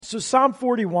So Psalm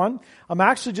 41, I'm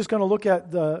actually just going to look at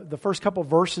the first couple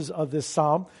verses of this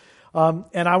psalm.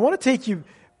 And I want to take you,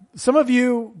 some of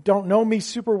you don't know me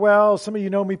super well. Some of you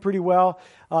know me pretty well.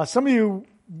 Some of you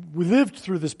lived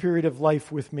through this period of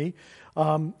life with me.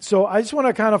 So I just want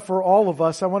to kind of, for all of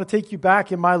us, I want to take you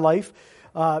back in my life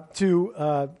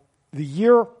to the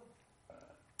year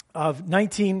of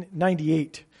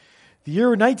 1998. The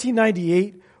year of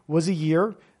 1998 was a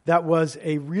year that was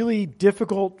a really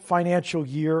difficult financial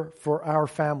year for our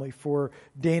family, for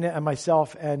Dana and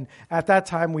myself. And at that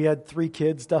time, we had 3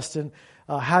 kids. Dustin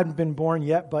hadn't been born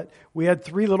yet, but we had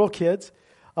 3 little kids.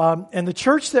 And the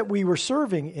church that we were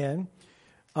serving in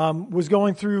was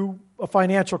going through a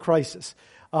financial crisis.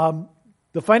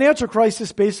 The financial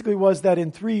crisis basically was that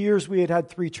in 3 years, we had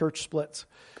 3 church splits.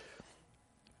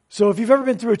 So if you've ever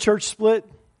been through a church split,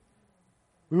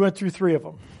 we went through 3 of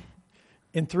them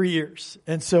in 3 years.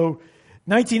 And so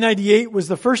 1998 was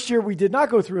the first year we did not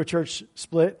go through a church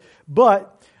split,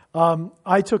 but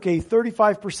I took a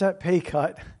 35% pay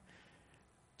cut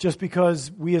just because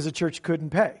we as a church couldn't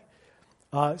pay.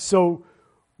 So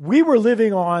we were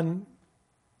living on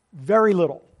very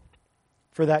little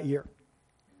for that year.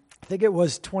 I think it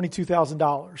was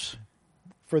 $22,000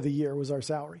 for the year was our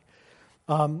salary.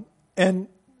 And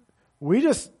we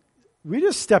just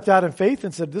stepped out in faith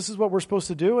and said, this is what we're supposed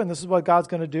to do, and this is what God's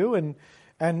going to do,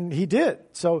 and He did.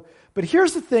 So, but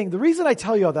here's the thing. The reason I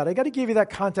tell you all that, I got to give you that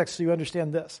context so you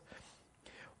understand this.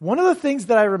 One of the things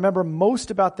that I remember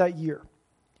most about that year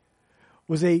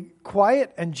was a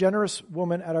quiet and generous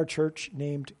woman at our church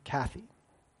named Kathy.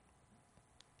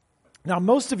 Now,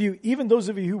 most of you, even those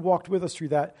of you who walked with us through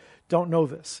that, don't know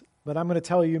this, but I'm going to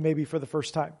tell you maybe for the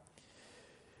first time.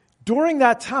 During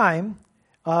that time,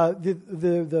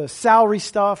 the salary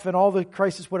stuff and all the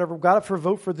crisis, whatever, got up for a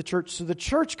vote for the church. So the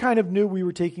church kind of knew we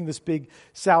were taking this big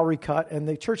salary cut, and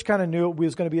the church kind of knew it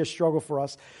was going to be a struggle for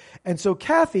us. And so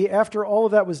Kathy, after all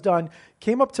of that was done,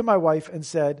 came up to my wife and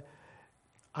said,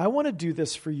 I want to do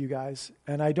this for you guys,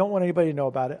 and I don't want anybody to know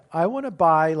about it. I want to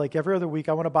buy, like every other week,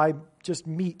 I want to buy just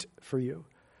meat for you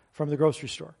from the grocery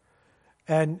store.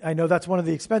 And I know that's one of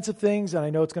the expensive things, and I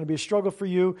know it's going to be a struggle for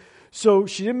you. So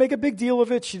she didn't make a big deal of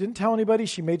it. She didn't tell anybody.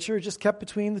 She made sure it just kept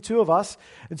between the 2 of us.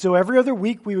 And so every other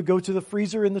week, we would go to the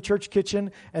freezer in the church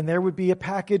kitchen, and there would be a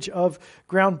package of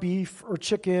ground beef or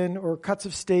chicken or cuts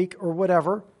of steak or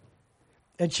whatever.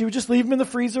 And she would just leave them in the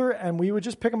freezer, and we would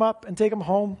just pick them up and take them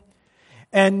home.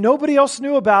 And nobody else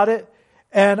knew about it.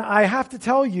 And I have to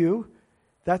tell you,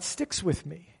 that sticks with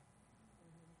me.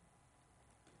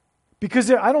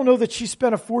 Because I don't know that she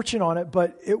spent a fortune on it,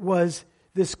 but it was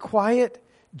this quiet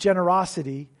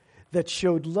generosity that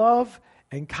showed love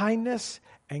and kindness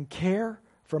and care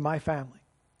for my family.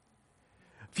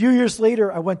 A few years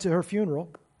later, I went to her funeral,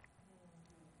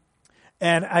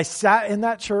 and I sat in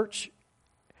that church,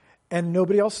 and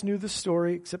nobody else knew the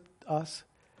story except us.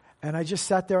 And I just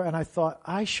sat there and I thought,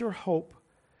 I sure hope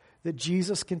that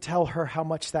Jesus can tell her how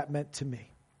much that meant to me.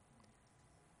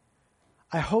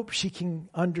 I hope she can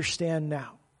understand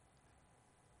now.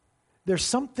 There's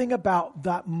something about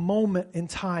that moment in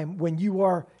time when you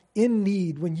are in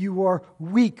need, when you are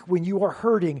weak, when you are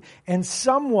hurting, and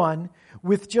someone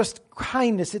with just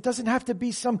kindness. It doesn't have to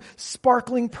be some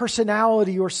sparkling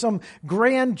personality or some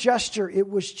grand gesture. It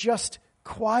was just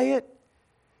quiet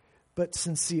but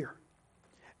sincere.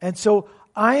 And so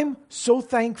I'm so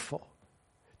thankful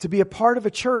to be a part of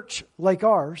a church like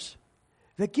ours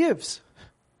that gives.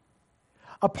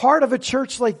 A part of a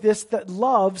church like this that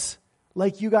loves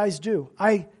like you guys do.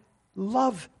 I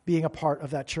love being a part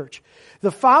of that church.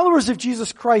 The followers of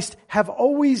Jesus Christ have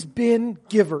always been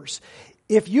givers.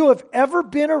 If you have ever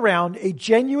been around a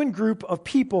genuine group of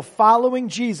people following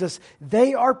Jesus,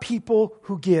 they are people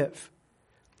who give.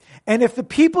 And if the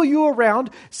people you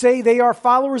around say they are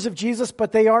followers of Jesus,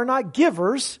 but they are not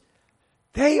givers,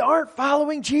 they aren't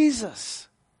following Jesus.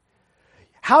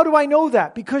 How do I know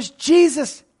that? Because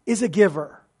Jesus is a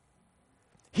giver.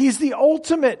 He's the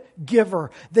ultimate giver,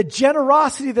 the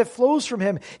generosity that flows from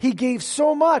Him. He gave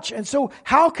so much. And so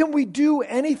how can we do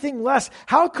anything less?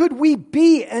 How could we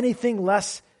be anything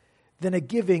less than a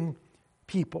giving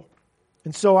people?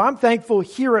 And so I'm thankful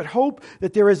here at Hope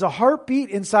that there is a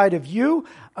heartbeat inside of you.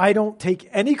 I don't take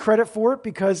any credit for it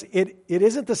because it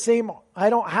isn't the same. I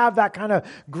don't have that kind of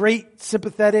great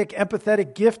sympathetic,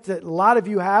 empathetic gift that a lot of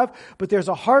you have. But there's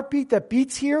a heartbeat that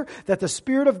beats here that the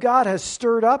Spirit of God has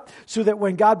stirred up so that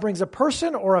when God brings a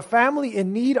person or a family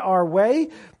in need our way,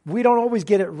 we don't always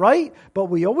get it right, but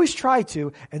we always try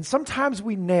to. And sometimes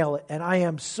we nail it. And I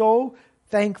am so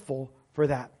thankful for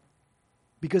that.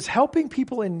 Because helping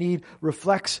people in need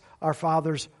reflects our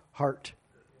Father's heart.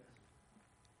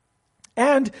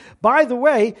 And by the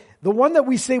way, the one that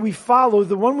we say we follow,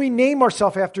 the one we name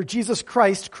ourselves after, Jesus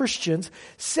Christ, Christians,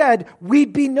 said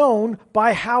we'd be known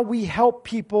by how we help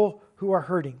people who are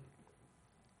hurting,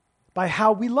 by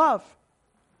how we love.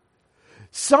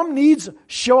 Some needs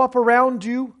show up around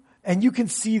you and you can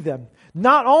see them.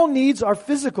 Not all needs are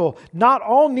physical. Not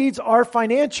all needs are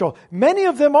financial. Many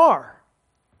of them are,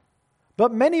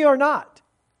 but many are not.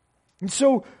 And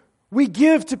so we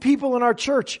give to people in our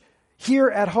church. Here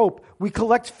at Hope, we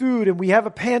collect food and we have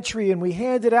a pantry and we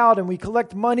hand it out, and we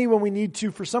collect money when we need to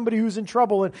for somebody who's in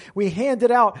trouble, and we hand it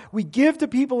out. We give to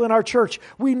people in our church.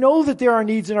 We know that there are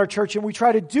needs in our church, and we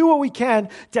try to do what we can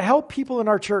to help people in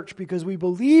our church because we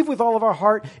believe with all of our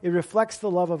heart it reflects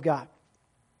the love of God.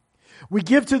 We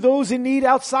give to those in need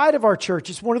outside of our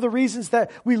church. It's one of the reasons that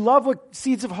we love what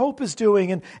Seeds of Hope is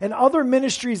doing and other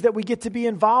ministries that we get to be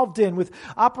involved in with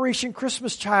Operation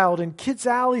Christmas Child and Kids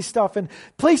Alley stuff and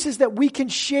places that we can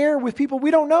share with people we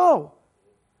don't know.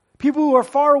 People who are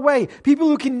far away. People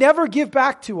who can never give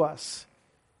back to us.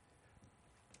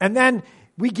 And then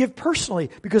we give personally,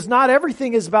 because not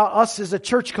everything is about us as a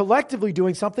church collectively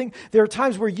doing something. There are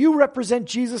times where you represent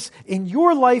Jesus in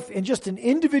your life in just an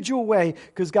individual way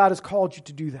because God has called you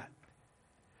to do that.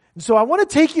 And so I want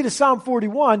to take you to Psalm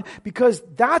 41 because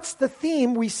that's the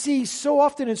theme we see so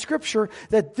often in Scripture,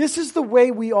 that this is the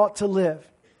way we ought to live.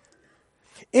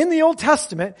 In the Old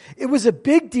Testament, it was a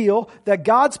big deal that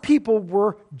God's people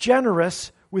were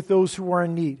generous with those who were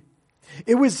in need.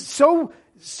 It was so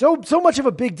much of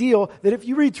a big deal that if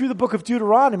you read through the book of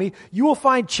Deuteronomy, you will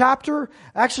find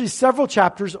several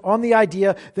chapters on the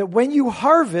idea that when you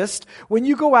harvest, when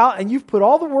you go out and you've put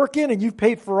all the work in and you've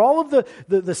paid for all of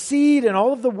the seed and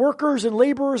all of the workers and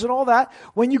laborers and all that,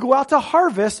 when you go out to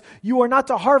harvest, you are not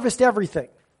to harvest everything.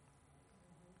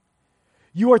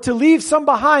 You are to leave some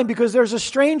behind because there's a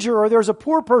stranger or there's a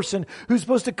poor person who's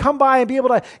supposed to come by and be able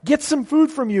to get some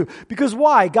food from you. Because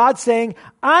why? God's saying,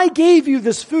 I gave you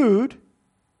this food.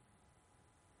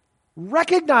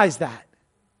 Recognize that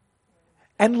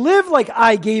and live like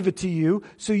I gave it to you,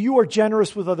 so you are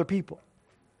generous with other people.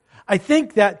 I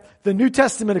think that the New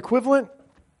Testament equivalent,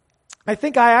 I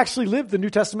think I actually lived the New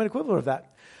Testament equivalent of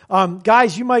that.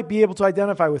 Guys, you might be able to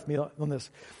identify with me on this.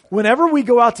 Whenever we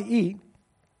go out to eat,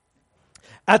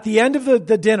 at the end of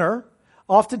the dinner,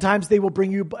 oftentimes they will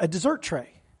bring you a dessert tray,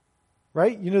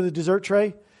 right? You know the dessert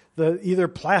tray? The either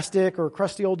plastic or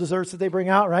crusty old desserts that they bring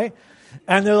out, right?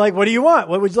 And they're like, what do you want?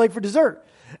 What would you like for dessert?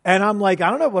 And I'm like, I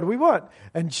don't know. What do we want?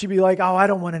 And she'd be like, oh, I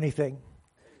don't want anything.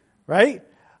 Right?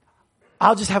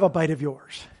 I'll just have a bite of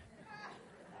yours.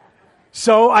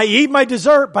 So I eat my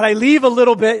dessert, but I leave a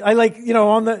little bit. I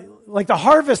on the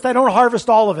harvest, I don't harvest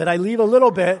all of it. I leave a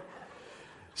little bit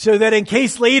so that in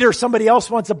case later somebody else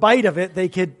wants a bite of it, they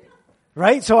could,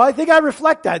 right? So I think I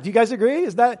reflect that. Do you guys agree?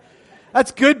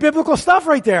 That's good biblical stuff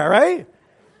right there, right?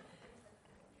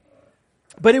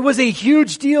 But it was a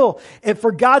huge deal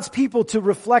for God's people to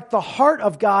reflect the heart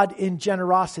of God in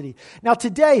generosity. Now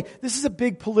today, this is a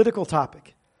big political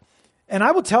topic. And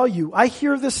I will tell you, I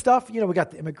hear this stuff, we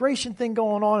got the immigration thing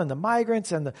going on and the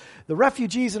migrants and the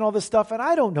refugees and all this stuff, and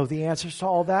I don't know the answers to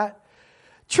all that.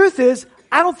 Truth is,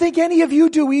 I don't think any of you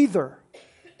do either.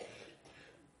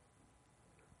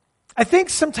 I think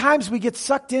sometimes we get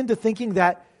sucked into thinking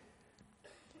that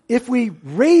if we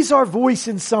raise our voice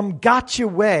in some gotcha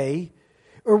way,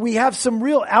 or we have some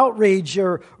real outrage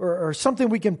or something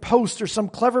we can post or some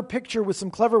clever picture with some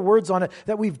clever words on it,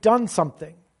 that we've done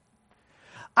something.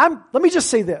 Let me just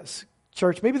say this,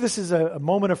 church. Maybe this is a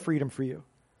moment of freedom for you.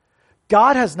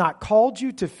 God has not called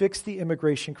you to fix the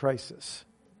immigration crisis.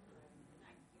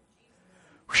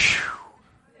 Whew.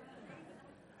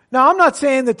 Now, I'm not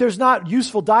saying that there's not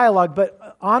useful dialogue,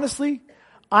 but honestly,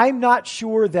 I'm not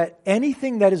sure that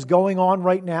anything that is going on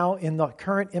right now in the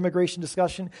current immigration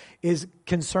discussion is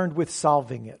concerned with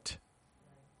solving it.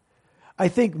 I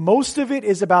think most of it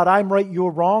is about I'm right,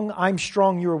 you're wrong, I'm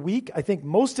strong, you're weak. I think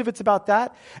most of it's about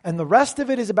that. And the rest of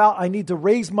it is about I need to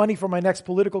raise money for my next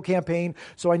political campaign,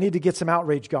 so I need to get some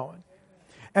outrage going.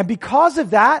 And because of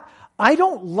that, I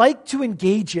don't like to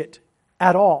engage it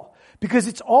at all. Because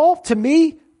it's all, to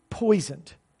me,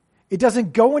 poisoned. It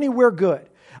doesn't go anywhere good.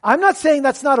 I'm not saying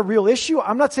that's not a real issue.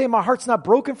 I'm not saying my heart's not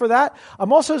broken for that.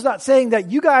 I'm also not saying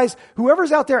that you guys,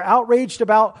 whoever's out there outraged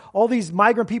about all these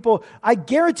migrant people, I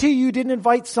guarantee you didn't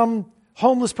invite some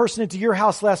homeless person into your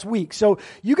house last week. So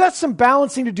you got some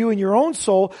balancing to do in your own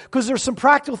soul, because there's some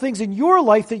practical things in your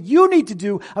life that you need to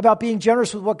do about being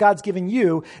generous with what God's given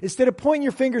you instead of pointing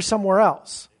your finger somewhere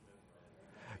else.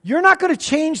 You're not going to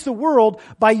change the world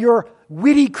by your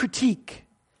witty critique.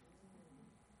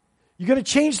 You're going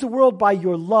to change the world by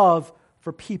your love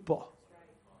for people.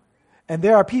 And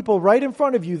there are people right in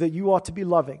front of you that you ought to be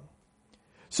loving.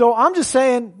 So I'm just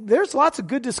saying there's lots of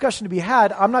good discussion to be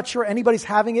had. I'm not sure anybody's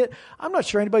having it. I'm not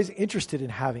sure anybody's interested in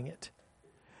having it.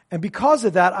 And because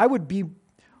of that, I would be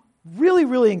really,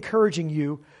 really encouraging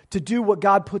you to do what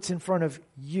God puts in front of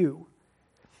you.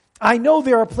 I know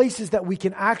there are places that we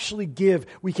can actually give,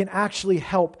 we can actually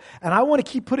help. And I want to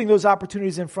keep putting those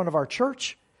opportunities in front of our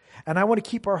church. And I want to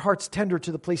keep our hearts tender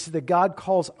to the places that God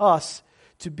calls us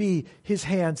to be His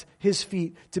hands, His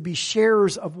feet, to be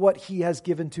sharers of what He has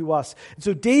given to us. And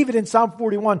so David in Psalm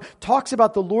 41 talks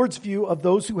about the Lord's view of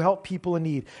those who help people in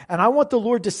need. And I want the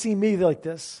Lord to see me like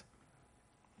this.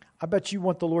 I bet you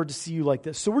want the Lord to see you like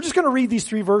this. So we're just going to read these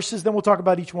 3 verses, then we'll talk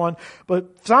about each one.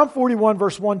 But Psalm 41,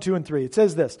 verse 1, 2, and 3, it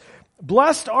says this: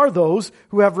 Blessed are those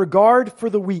who have regard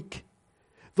for the weak.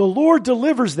 The Lord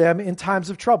delivers them in times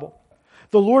of trouble.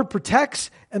 The Lord protects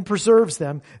and preserves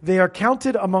them. They are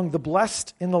counted among the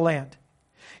blessed in the land.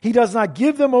 He does not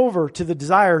give them over to the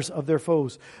desires of their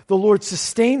foes. The Lord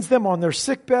sustains them on their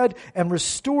sickbed and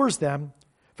restores them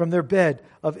from their bed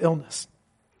of illness.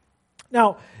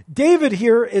 Now, David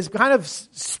here is kind of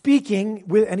speaking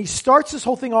with, and he starts this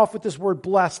whole thing off with this word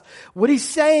blessed. What he's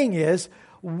saying is,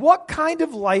 what kind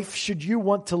of life should you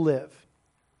want to live?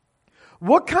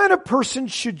 What kind of person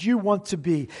should you want to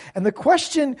be? And the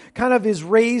question kind of is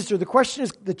raised, or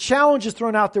the challenge is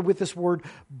thrown out there with this word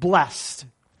blessed.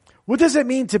 What does it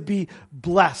mean to be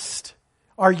blessed?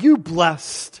 Are you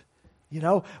blessed?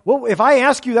 Well, if I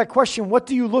ask you that question, what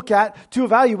do you look at to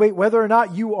evaluate whether or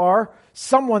not you are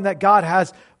someone that God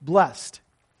has blessed?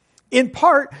 In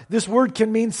part, this word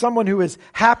can mean someone who is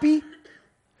happy.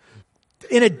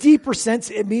 In a deeper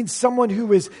sense, it means someone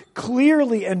who is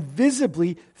clearly and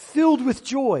visibly filled with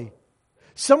joy.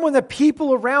 Someone that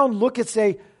people around look and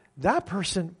say, that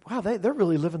person, wow, they're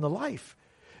really living the life.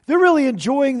 They're really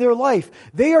enjoying their life.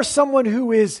 They are someone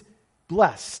who is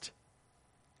blessed.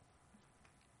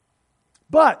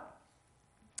 But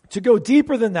to go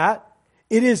deeper than that,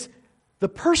 it is the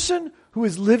person who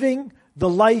is living the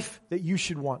life that you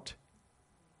should want.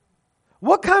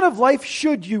 What kind of life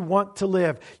should you want to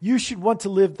live? You should want to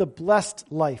live the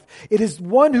blessed life. It is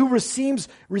one who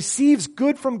receives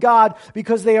good from God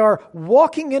because they are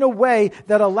walking in a way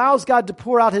that allows God to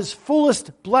pour out His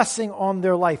fullest blessing on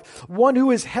their life. One who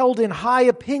is held in high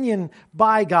opinion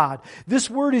by God. This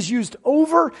word is used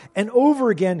over and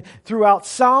over again throughout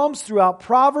Psalms, throughout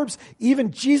Proverbs. Even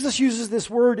Jesus uses this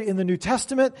word in the New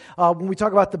Testament when we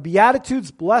talk about the Beatitudes.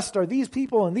 Blessed are these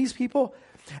people and these people.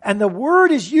 And the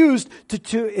word is used to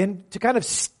kind of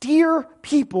steer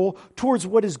people towards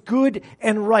what is good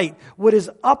and right, what is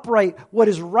upright, what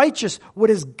is righteous, what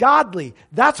is godly.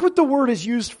 That's what the word is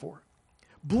used for.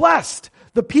 Blessed,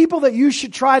 the people that you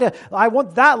should try to, I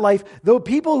want that life, the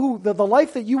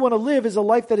life that you want to live is a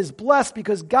life that is blessed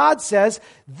because God says,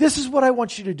 this is what I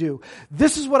want you to do.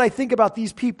 This is what I think about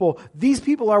these people. These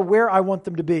people are where I want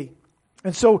them to be.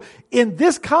 And so in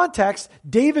this context,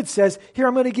 David says, here,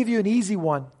 I'm going to give you an easy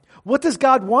one. What does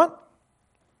God want?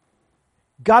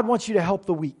 God wants you to help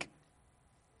the weak.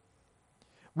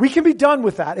 We can be done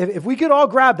with that. If we could all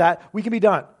grab that, we can be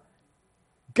done.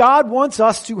 God wants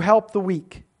us to help the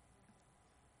weak.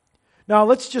 Now,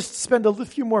 let's just spend a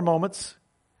few more moments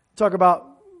talk about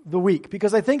the weak.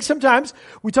 Because I think sometimes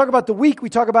we talk about the weak, we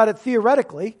talk about it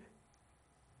theoretically.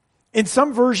 In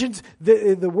some versions,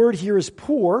 the word here is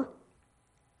poor.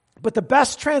 But the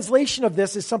best translation of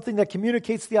this is something that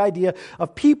communicates the idea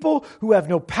of people who have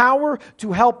no power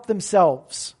to help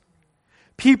themselves.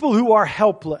 People who are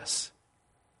helpless.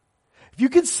 If you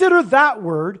consider that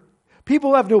word, people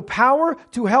who have no power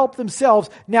to help themselves,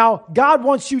 now God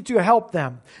wants you to help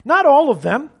them. Not all of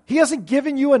them. He hasn't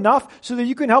given you enough so that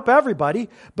you can help everybody.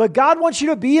 But God wants you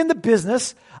to be in the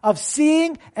business of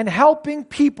seeing and helping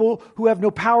people who have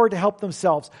no power to help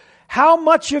themselves. How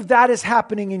much of that is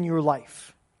happening in your life?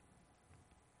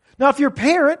 Now, if you're a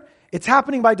parent, it's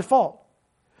happening by default.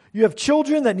 You have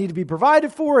children that need to be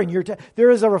provided for, and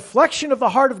there is a reflection of the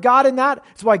heart of God in that.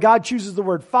 It's why God chooses the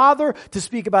word Father to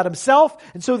speak about Himself.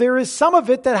 And so there is some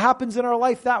of it that happens in our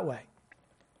life that way.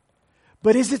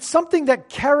 But is it something that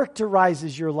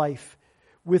characterizes your life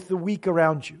with the weak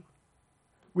around you,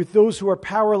 with those who are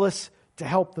powerless to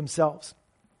help themselves?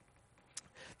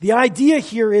 The idea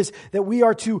here is that we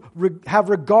are to have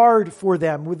regard for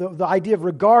them. The idea of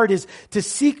regard is to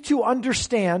seek to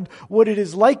understand what it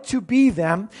is like to be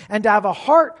them and to have a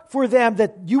heart for them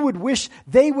that you would wish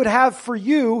they would have for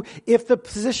you if the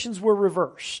positions were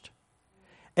reversed.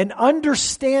 An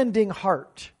understanding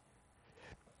heart.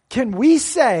 Can we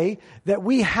say that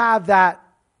we have that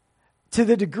to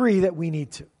the degree that we need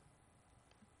to?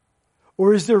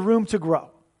 Or is there room to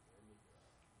grow?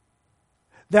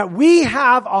 That we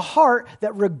have a heart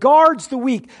that regards the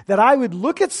weak. That I would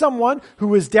look at someone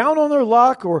who is down on their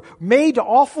luck or made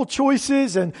awful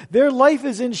choices and their life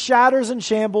is in shatters and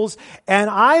shambles. And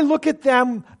I look at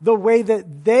them the way that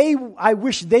I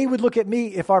wish they would look at me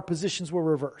if our positions were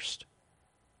reversed.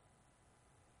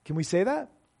 Can we say that?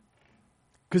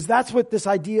 Because that's what this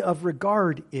idea of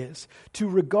regard is.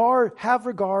 To have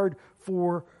regard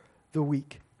for the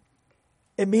weak.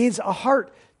 It means a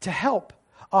heart to help.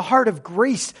 A heart of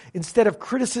grace instead of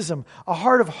criticism. A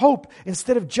heart of hope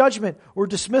instead of judgment or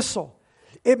dismissal.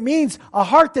 It means a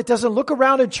heart that doesn't look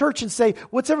around in church and say,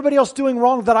 what's everybody else doing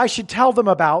wrong that I should tell them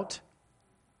about?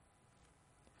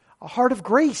 A heart of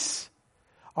grace.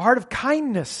 A heart of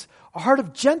kindness. A heart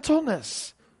of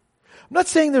gentleness. I'm not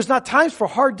saying there's not times for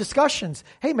hard discussions.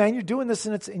 Hey man, you're doing this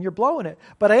and you're blowing it.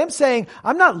 But I am saying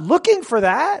I'm not looking for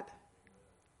that.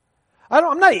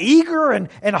 I'm not eager and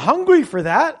hungry for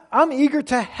that. I'm eager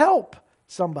to help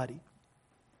somebody.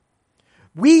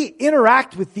 We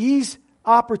interact with these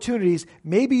opportunities.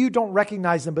 Maybe you don't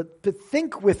recognize them, but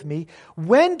think with me.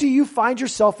 When do you find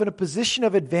yourself in a position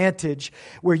of advantage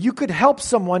where you could help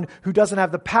someone who doesn't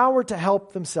have the power to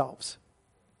help themselves?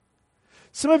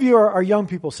 Some of you are young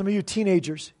people. Some of you are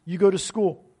teenagers. You go to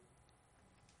school.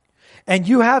 And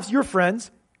you have your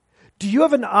friends. Do you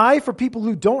have an eye for people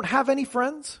who don't have any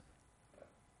friends?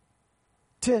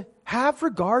 To have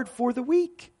regard for the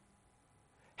weak.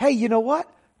 Hey, you know what?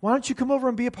 Why don't you come over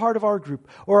and be a part of our group?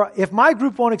 Or if my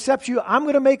group won't accept you, I'm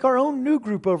going to make our own new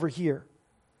group over here.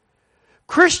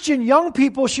 Christian young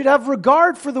people should have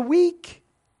regard for the weak.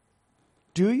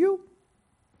 Do you?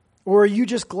 Or are you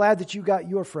just glad that you got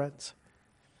your friends?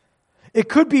 It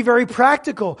could be very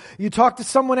practical. You talk to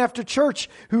someone after church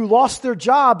who lost their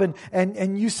job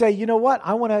and you say, you know what?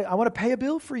 I want to pay a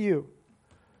bill for you.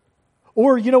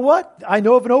 Or, you know what? I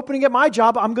know of an opening at my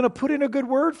job. I'm going to put in a good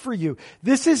word for you.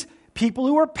 This is people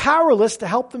who are powerless to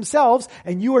help themselves.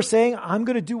 And you are saying, I'm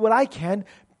going to do what I can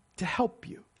to help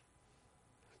you.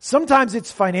 Sometimes it's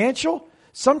financial.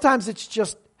 Sometimes it's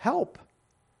just help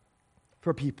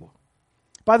for people.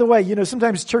 By the way,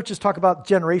 sometimes churches talk about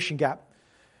generation gap.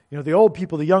 The old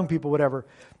people, the young people, whatever.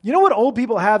 You know what old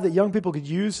people have that young people could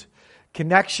use?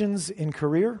 Connections in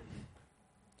career.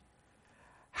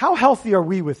 How healthy are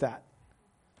we with that?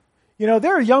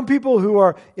 There are young people who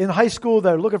are in high school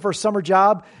that are looking for a summer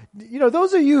job.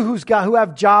 Those of you who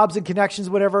have jobs and connections,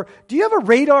 whatever, do you have a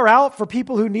radar out for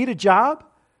people who need a job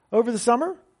over the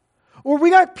summer? Or we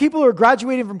got people who are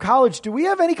graduating from college. Do we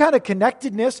have any kind of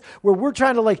connectedness where we're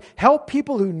trying to help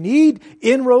people who need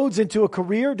inroads into a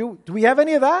career? Do we have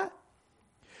any of that?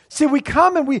 See, we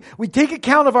come and we take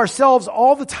account of ourselves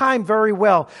all the time very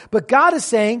well. But God is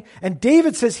saying, and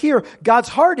David says here, God's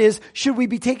heart is, should we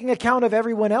be taking account of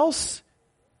everyone else?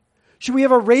 Should we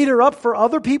have a radar up for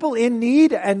other people in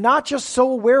need and not just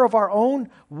so aware of our own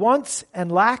wants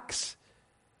and lacks?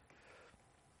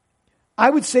 I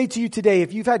would say to you today,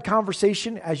 if you've had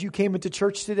conversation as you came into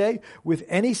church today with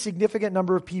any significant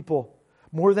number of people,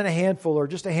 more than a handful or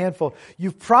just a handful,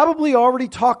 you've probably already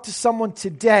talked to someone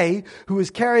today who is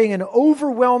carrying an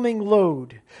overwhelming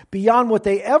load beyond what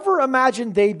they ever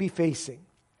imagined they'd be facing.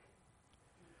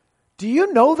 Do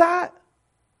you know that?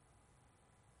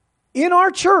 In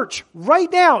our church,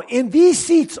 right now, in these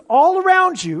seats all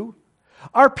around you,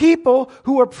 are people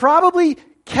who are probably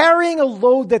carrying a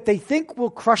load that they think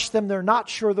will crush them. They're not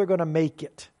sure they're going to make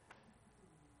it.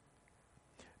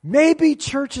 Maybe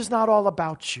church is not all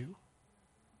about you.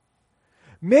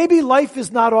 Maybe life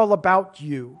is not all about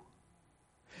you.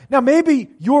 Now,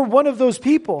 maybe you're one of those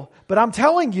people, but I'm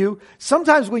telling you,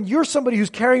 sometimes when you're somebody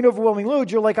who's carrying an overwhelming load,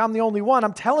 you're like, I'm the only one.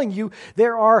 I'm telling you,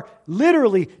 there are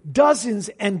literally dozens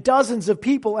and dozens of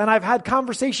people, and I've had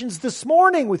conversations this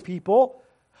morning with people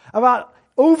about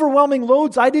overwhelming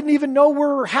loads I didn't even know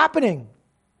were happening.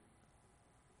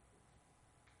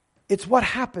 It's what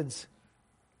happens.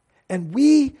 And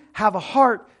we have a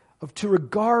heart to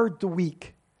regard the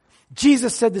weak.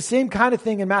 Jesus said the same kind of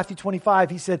thing in Matthew 25.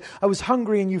 He said, I was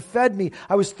hungry and you fed me.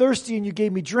 I was thirsty and you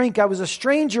gave me drink. I was a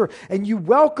stranger and you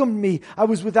welcomed me. I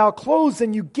was without clothes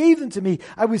and you gave them to me.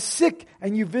 I was sick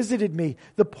and you visited me.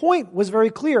 The point was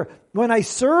very clear. When I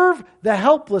serve the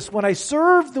helpless, when I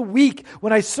serve the weak,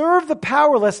 when I serve the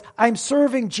powerless, I'm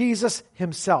serving Jesus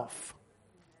himself.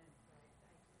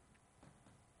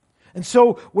 And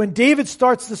so when David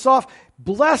starts this off,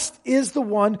 blessed is the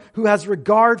one who has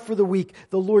regard for the weak.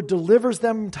 The Lord delivers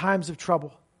them in times of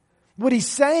trouble. What he's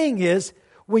saying is,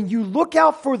 when you look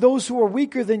out for those who are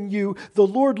weaker than you, the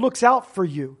Lord looks out for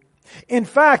you. In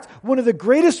fact, one of the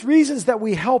greatest reasons that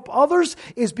we help others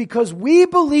is because we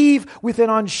believe with an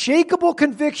unshakable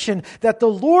conviction that the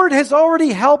Lord has already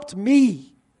helped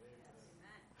me.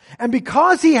 And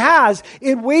because he has,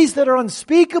 in ways that are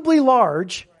unspeakably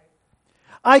large,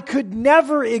 I could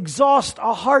never exhaust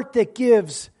a heart that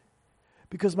gives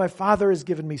because my Father has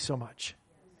given me so much.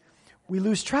 We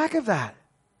lose track of that.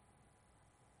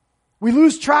 We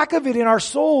lose track of it in our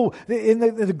soul, in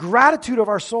the gratitude of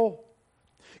our soul.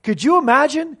 Could you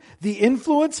imagine the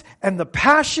influence and the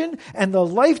passion and the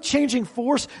life-changing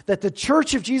force that the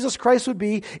Church of Jesus Christ would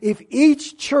be if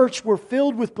each church were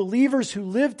filled with believers who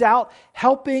lived out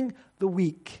helping the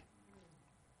weak?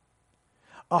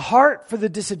 A heart for the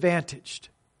disadvantaged.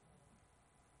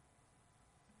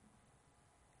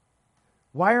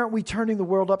 Why aren't we turning the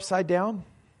world upside down?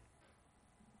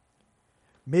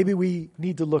 Maybe we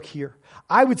need to look here.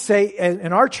 I would say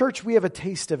in our church we have a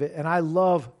taste of it, and I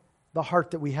love the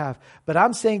heart that we have. But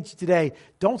I'm saying today,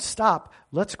 don't stop.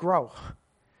 Let's grow.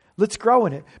 Let's grow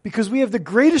in it. Because we have the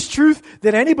greatest truth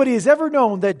that anybody has ever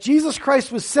known, that Jesus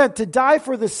Christ was sent to die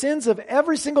for the sins of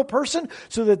every single person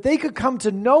so that they could come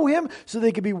to know Him, so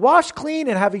they could be washed clean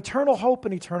and have eternal hope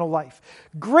and eternal life.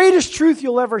 Greatest truth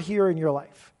you'll ever hear in your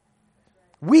life.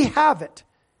 We have it.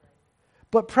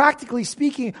 But practically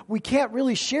speaking, we can't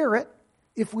really share it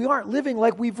if we aren't living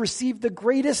like we've received the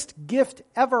greatest gift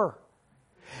ever.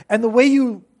 And the way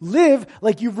you live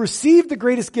like you've received the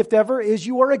greatest gift ever is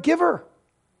you are a giver.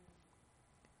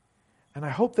 And I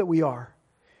hope that we are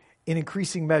in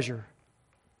increasing measure.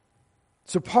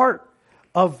 So part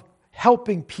of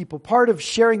helping people, part of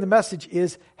sharing the message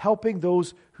is helping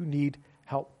those who need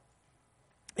help.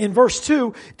 In verse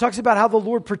 2, it talks about how the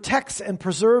Lord protects and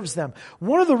preserves them.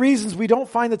 One of the reasons we don't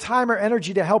find the time or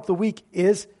energy to help the weak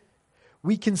is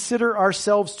we consider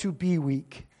ourselves to be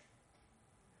weak.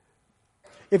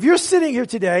 If you're sitting here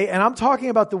today and I'm talking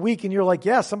about the weak and you're like,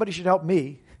 yeah, somebody should help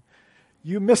me,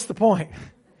 you missed the point.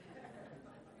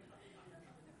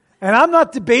 And I'm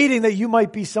not debating that you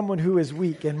might be someone who is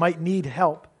weak and might need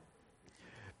help.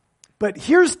 But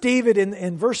here's David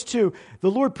in verse 2.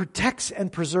 The Lord protects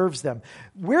and preserves them.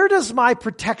 Where does my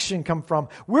protection come from?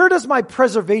 Where does my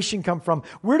preservation come from?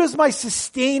 Where does my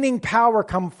sustaining power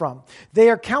come from? They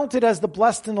are counted as the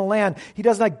blessed in the land. He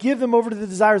does not give them over to the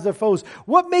desires of their foes.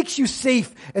 What makes you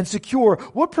safe and secure?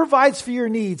 What provides for your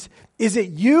needs? Is it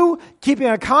you keeping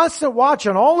a constant watch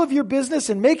on all of your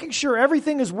business and making sure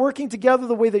everything is working together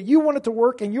the way that you want it to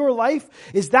work in your life?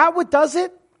 Is that what does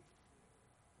it?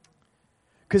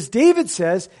 Because David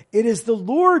says it is the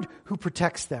Lord who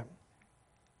protects them.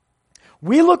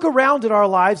 We look around at our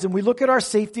lives and we look at our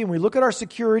safety and we look at our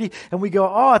security and we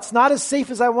go, oh, it's not as safe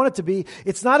as I want it to be.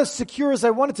 It's not as secure as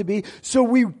I want it to be. So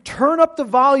we turn up the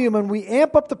volume and we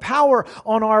amp up the power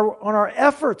on our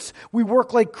efforts. We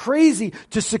work like crazy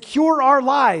to secure our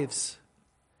lives.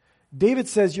 David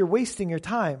says you're wasting your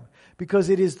time because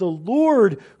it is the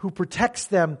Lord who protects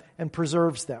them and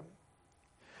preserves them.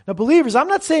 Now, believers, I'm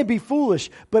not saying be foolish,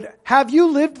 but have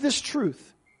you lived this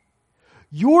truth?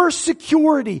 Your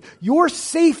security, your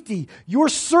safety, your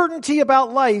certainty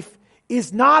about life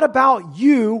is not about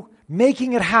you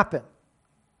making it happen.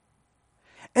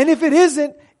 And if it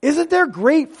isn't there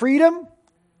great freedom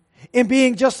in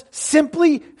being just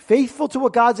simply faithful to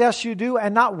what God's asked you to do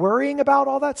and not worrying about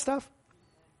all that stuff?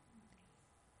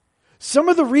 Some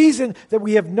of the reason that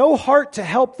we have no heart to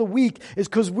help the weak is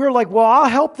because we're like, well, I'll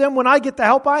help them when I get the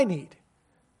help I need.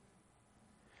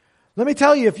 Let me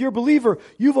tell you, if you're a believer,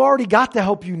 you've already got the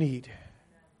help you need.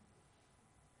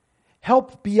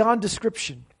 Help beyond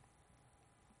description.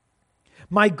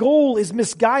 My goal is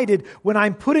misguided when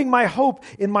I'm putting my hope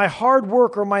in my hard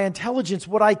work or my intelligence,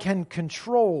 what I can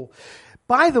control.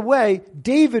 By the way,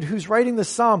 David, who's writing the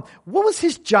psalm, what was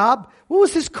his job? What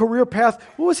was his career path?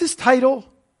 What was his title?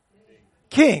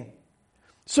 King.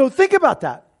 So think about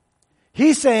that.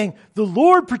 He's saying the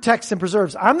Lord protects and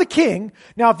preserves. I'm the king.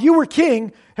 Now, if you were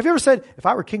king, have you ever said, if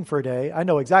I were king for a day, I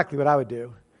know exactly what I would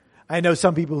do. I know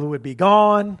some people who would be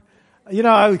gone. You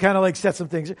know, I would kind of like set some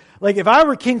things. Like if I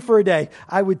were king for a day,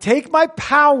 I would take my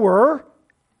power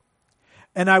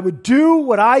and I would do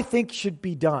what I think should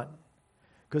be done.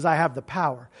 Because I have the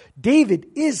power. David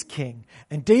is king.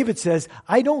 And David says,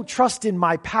 I don't trust in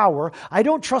my power. I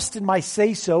don't trust in my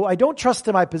say-so. I don't trust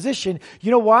in my position.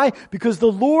 You know why? Because the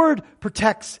Lord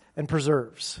protects and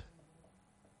preserves.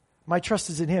 My trust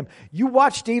is in Him. You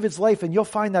watch David's life and you'll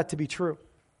find that to be true.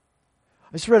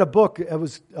 I just read a book. It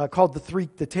was called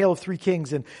The Tale of Three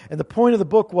Kings. And the point of the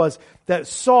book was that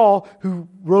Saul, who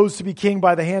rose to be king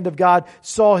by the hand of God,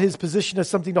 saw his position as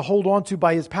something to hold on to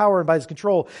by his power and by his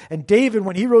control. And David,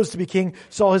 when he rose to be king,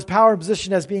 saw his power and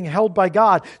position as being held by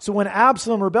God. So when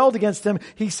Absalom rebelled against him,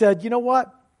 he said, you know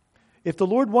what? If the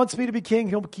Lord wants me to be king,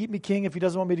 He'll keep me king. If He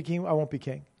doesn't want me to be king, I won't be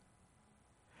king.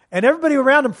 And everybody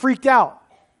around him freaked out.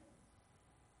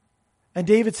 And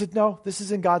David said, no, this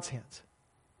is in God's hands.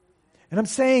 And I'm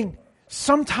saying,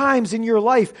 sometimes in your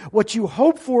life, what you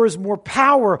hope for is more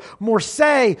power, more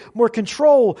say, more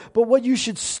control. But what you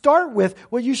should start with,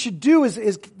 what you should do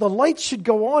is the lights should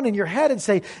go on in your head and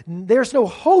say, there's no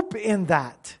hope in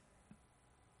that.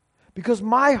 Because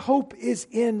my hope is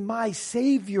in my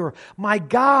Savior, my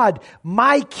God,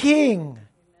 my King.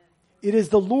 It is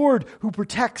the Lord who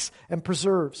protects and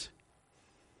preserves.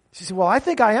 She said, well, I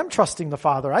think I am trusting the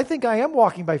Father. I think I am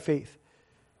walking by faith.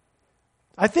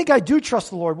 I think I do trust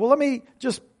the Lord. Well,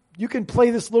 you can play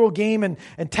this little game and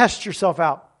test yourself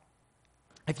out.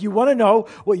 If you want to know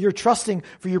what you're trusting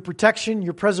for your protection,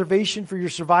 your preservation, for your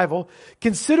survival,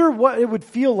 consider what it would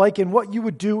feel like and what you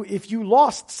would do if you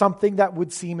lost something that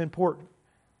would seem important.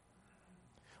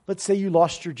 Let's say you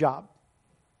lost your job.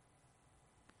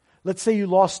 Let's say you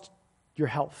lost your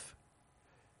health.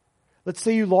 Let's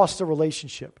say you lost a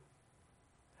relationship.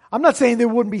 I'm not saying they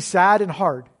wouldn't be sad and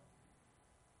hard.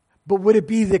 But would it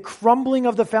be the crumbling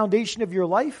of the foundation of your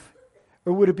life?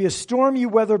 Or would it be a storm you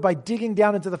weather by digging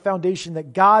down into the foundation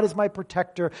that God is my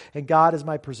protector and God is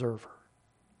my preserver?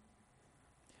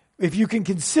 If you can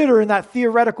consider in that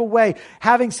theoretical way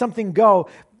having something go,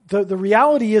 the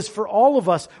reality is for all of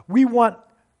us, we want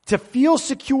to feel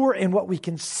secure in what we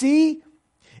can see,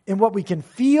 in what we can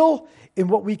feel, in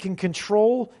what we can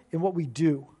control, in what we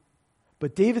do.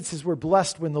 But David says we're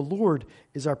blessed when the Lord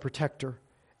is our protector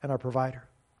and our provider.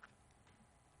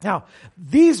 Now,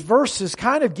 these verses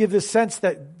kind of give this sense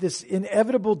that this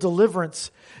inevitable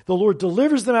deliverance, the Lord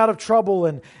delivers them out of trouble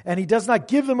and He does not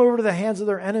give them over to the hands of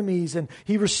their enemies and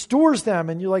He restores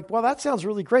them. And you're like, well, that sounds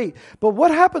really great. But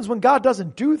what happens when God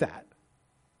doesn't do that?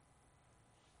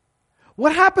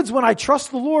 What happens when I trust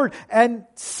the Lord and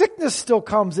sickness still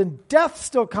comes and death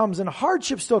still comes and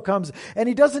hardship still comes and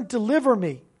He doesn't deliver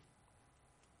me?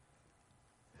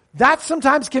 That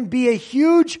sometimes can be a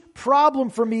huge problem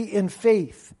for me in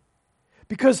faith.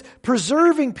 Because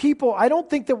preserving people, I don't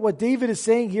think that what David is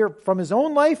saying here from his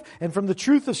own life and from the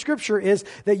truth of Scripture is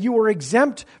that you are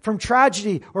exempt from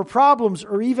tragedy or problems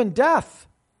or even death.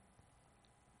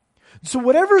 So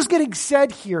whatever is getting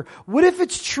said here, what if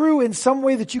it's true in some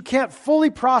way that you can't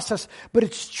fully process, but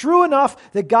it's true enough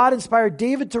that God inspired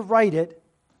David to write it,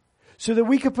 so that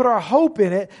we could put our hope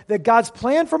in it, that God's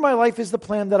plan for my life is the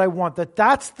plan that I want,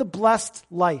 that's the blessed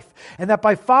life. And that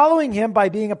by following Him, by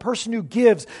being a person who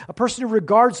gives, a person who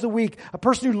regards the weak, a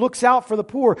person who looks out for the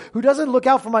poor, who doesn't look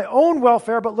out for my own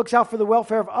welfare, but looks out for the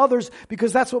welfare of others,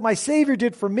 because that's what my Savior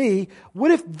did for me, what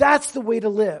if that's the way to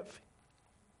live?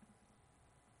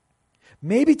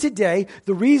 Maybe today,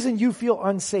 the reason you feel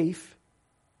unsafe,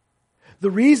 the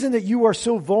reason that you are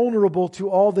so vulnerable to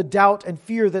all the doubt and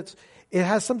fear it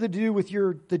has something to do with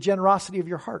the generosity of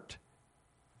your heart.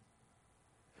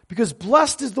 Because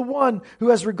blessed is the one who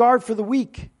has regard for the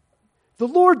weak. The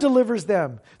Lord delivers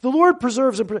them. The Lord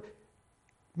preserves them.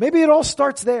 Maybe it all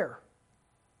starts there.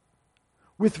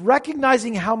 With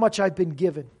recognizing how much I've been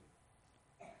given.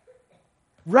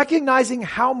 Recognizing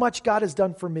how much God has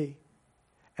done for me.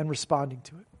 And responding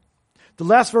to it. The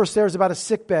last verse there is about a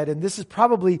sickbed. And this is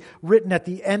probably written at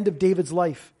the end of David's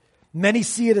life. Many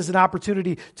see it as an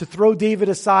opportunity to throw David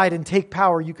aside and take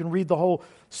power. You can read the whole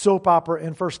soap opera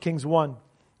in 1 Kings 1.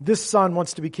 This son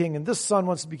wants to be king, and this son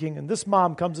wants to be king, and this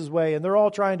mom comes his way, and they're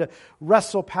all trying to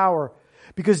wrestle power.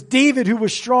 Because David, who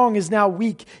was strong, is now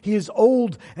weak. He is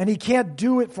old, and he can't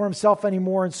do it for himself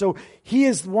anymore. And so he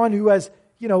is the one who has,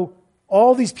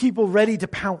 all these people ready to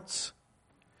pounce.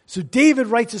 So David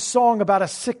writes a song about a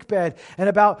sickbed and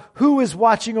about who is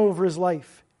watching over his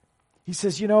life. He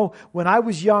says, when I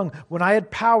was young, when I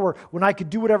had power, when I could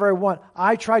do whatever I want,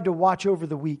 I tried to watch over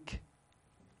the weak.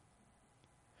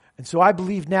 And so I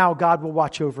believe now God will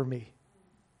watch over me.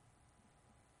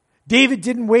 David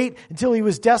didn't wait until he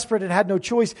was desperate and had no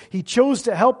choice. He chose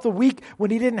to help the weak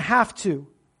when he didn't have to.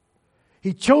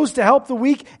 He chose to help the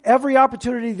weak every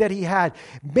opportunity that he had.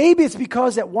 Maybe it's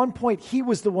because at one point he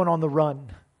was the one on the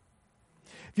run.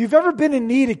 If you've ever been in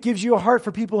need, it gives you a heart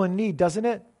for people in need, doesn't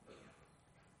it?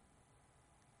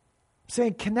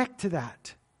 Saying connect to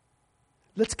that.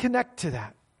 Let's connect to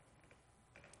that.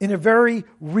 In a very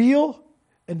real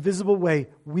and visible way,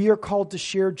 we are called to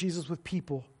share Jesus with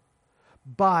people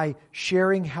by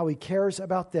sharing how He cares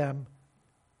about them,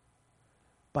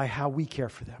 by how we care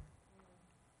for them.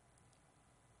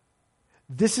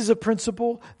 This is a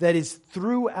principle that is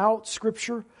throughout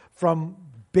Scripture from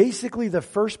basically the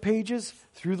first pages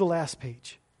through the last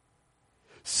page.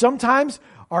 Sometimes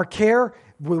our care,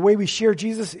 the way we share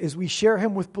Jesus, is we share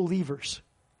Him with believers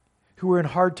who are in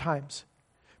hard times.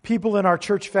 people in our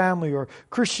church family or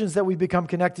Christians that we become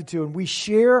connected to, and we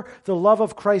share the love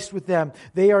of Christ with them,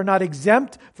 they are not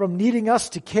exempt from needing us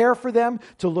to care for them,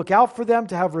 to look out for them,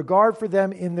 to have regard for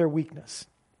them in their weakness.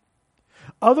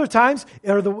 Other times,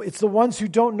 it's the ones who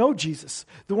don't know Jesus,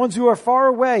 the ones who are far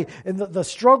away, and the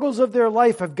struggles of their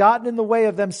life have gotten in the way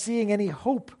of them seeing any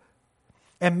hope.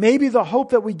 And maybe the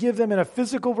hope that we give them in a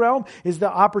physical realm is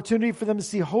the opportunity for them to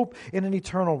see hope in an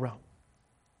eternal realm.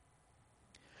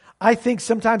 I think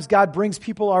sometimes God brings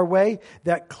people our way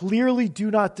that clearly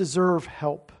do not deserve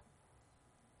help,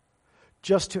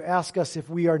 just to ask us if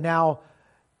we are now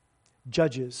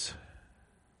judges.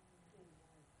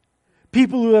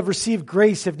 People who have received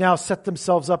grace have now set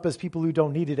themselves up as people who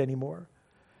don't need it anymore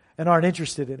and aren't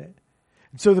interested in it.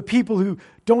 And so the people who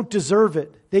don't deserve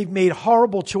it, they've made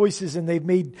horrible choices and they've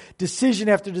made decision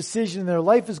after decision and their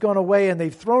life has gone away and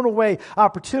they've thrown away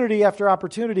opportunity after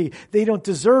opportunity. They don't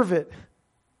deserve it.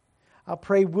 I'll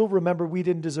pray we'll remember we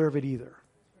didn't deserve it either.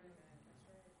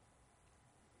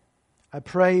 I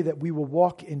pray that we will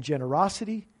walk in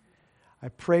generosity. I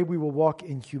pray we will walk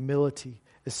in humility,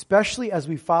 especially as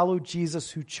we follow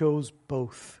Jesus who chose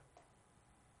both.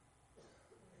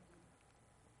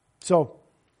 So,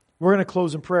 we're going to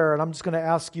close in prayer, and I'm just going to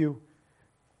ask you,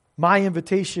 my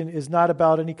invitation is not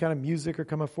about any kind of music or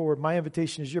coming forward. My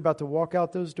invitation is you're about to walk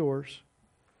out those doors.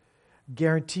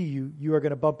 Guarantee you are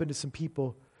going to bump into some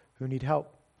people who need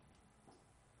help.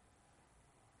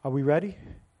 Are we ready?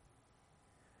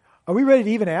 Are we ready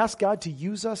to even ask God to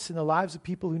use us in the lives of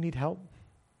people who need help?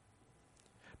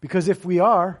 Because if we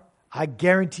are, I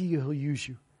guarantee you He'll use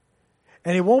you.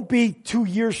 And it won't be 2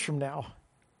 years from now.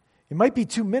 It might be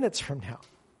 2 minutes from now.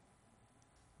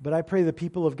 But I pray the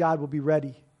people of God will be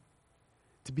ready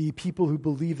to be people who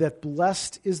believe that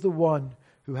blessed is the one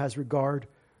who has regard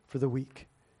for the weak.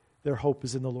 Their hope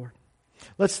is in the Lord.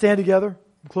 Let's stand together,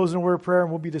 close in a word of prayer, and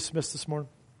we'll be dismissed this morning.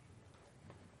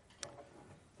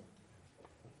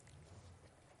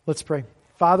 Let's pray.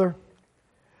 Father,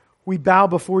 we bow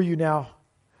before you now,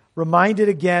 reminded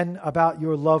again about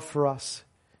your love for us.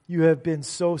 You have been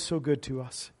so good to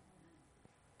us.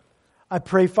 I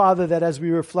pray, Father, that as we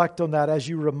reflect on that, as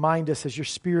you remind us, as your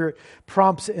Spirit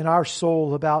prompts in our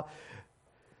soul about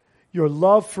your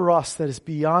love for us that is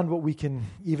beyond what we can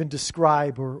even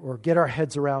describe or get our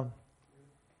heads around,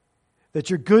 that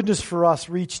your goodness for us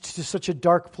reached to such a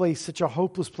dark place, such a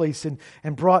hopeless place, and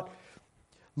brought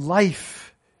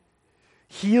life,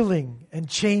 healing, and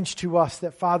change to us,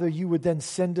 that, Father, you would then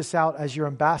send us out as your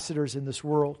ambassadors in this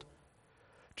world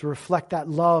to reflect that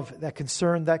love, that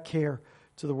concern, that care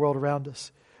to the world around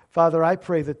us. Father, I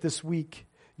pray that this week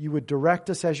you would direct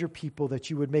us as your people, that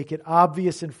you would make it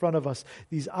obvious in front of us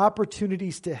these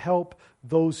opportunities to help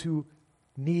those who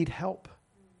need help.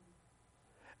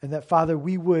 And that, Father,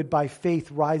 we would, by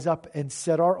faith, rise up and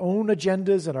set our own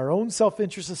agendas and our own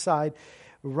self-interest aside,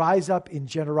 rise up in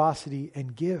generosity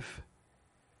and give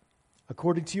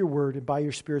according to your word and by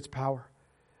your Spirit's power.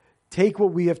 Take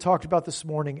what we have talked about this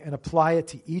morning and apply it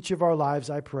to each of our lives,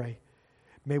 I pray.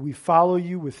 May we follow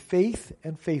you with faith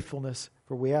and faithfulness,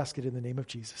 for we ask it in the name of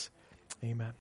Jesus. Amen.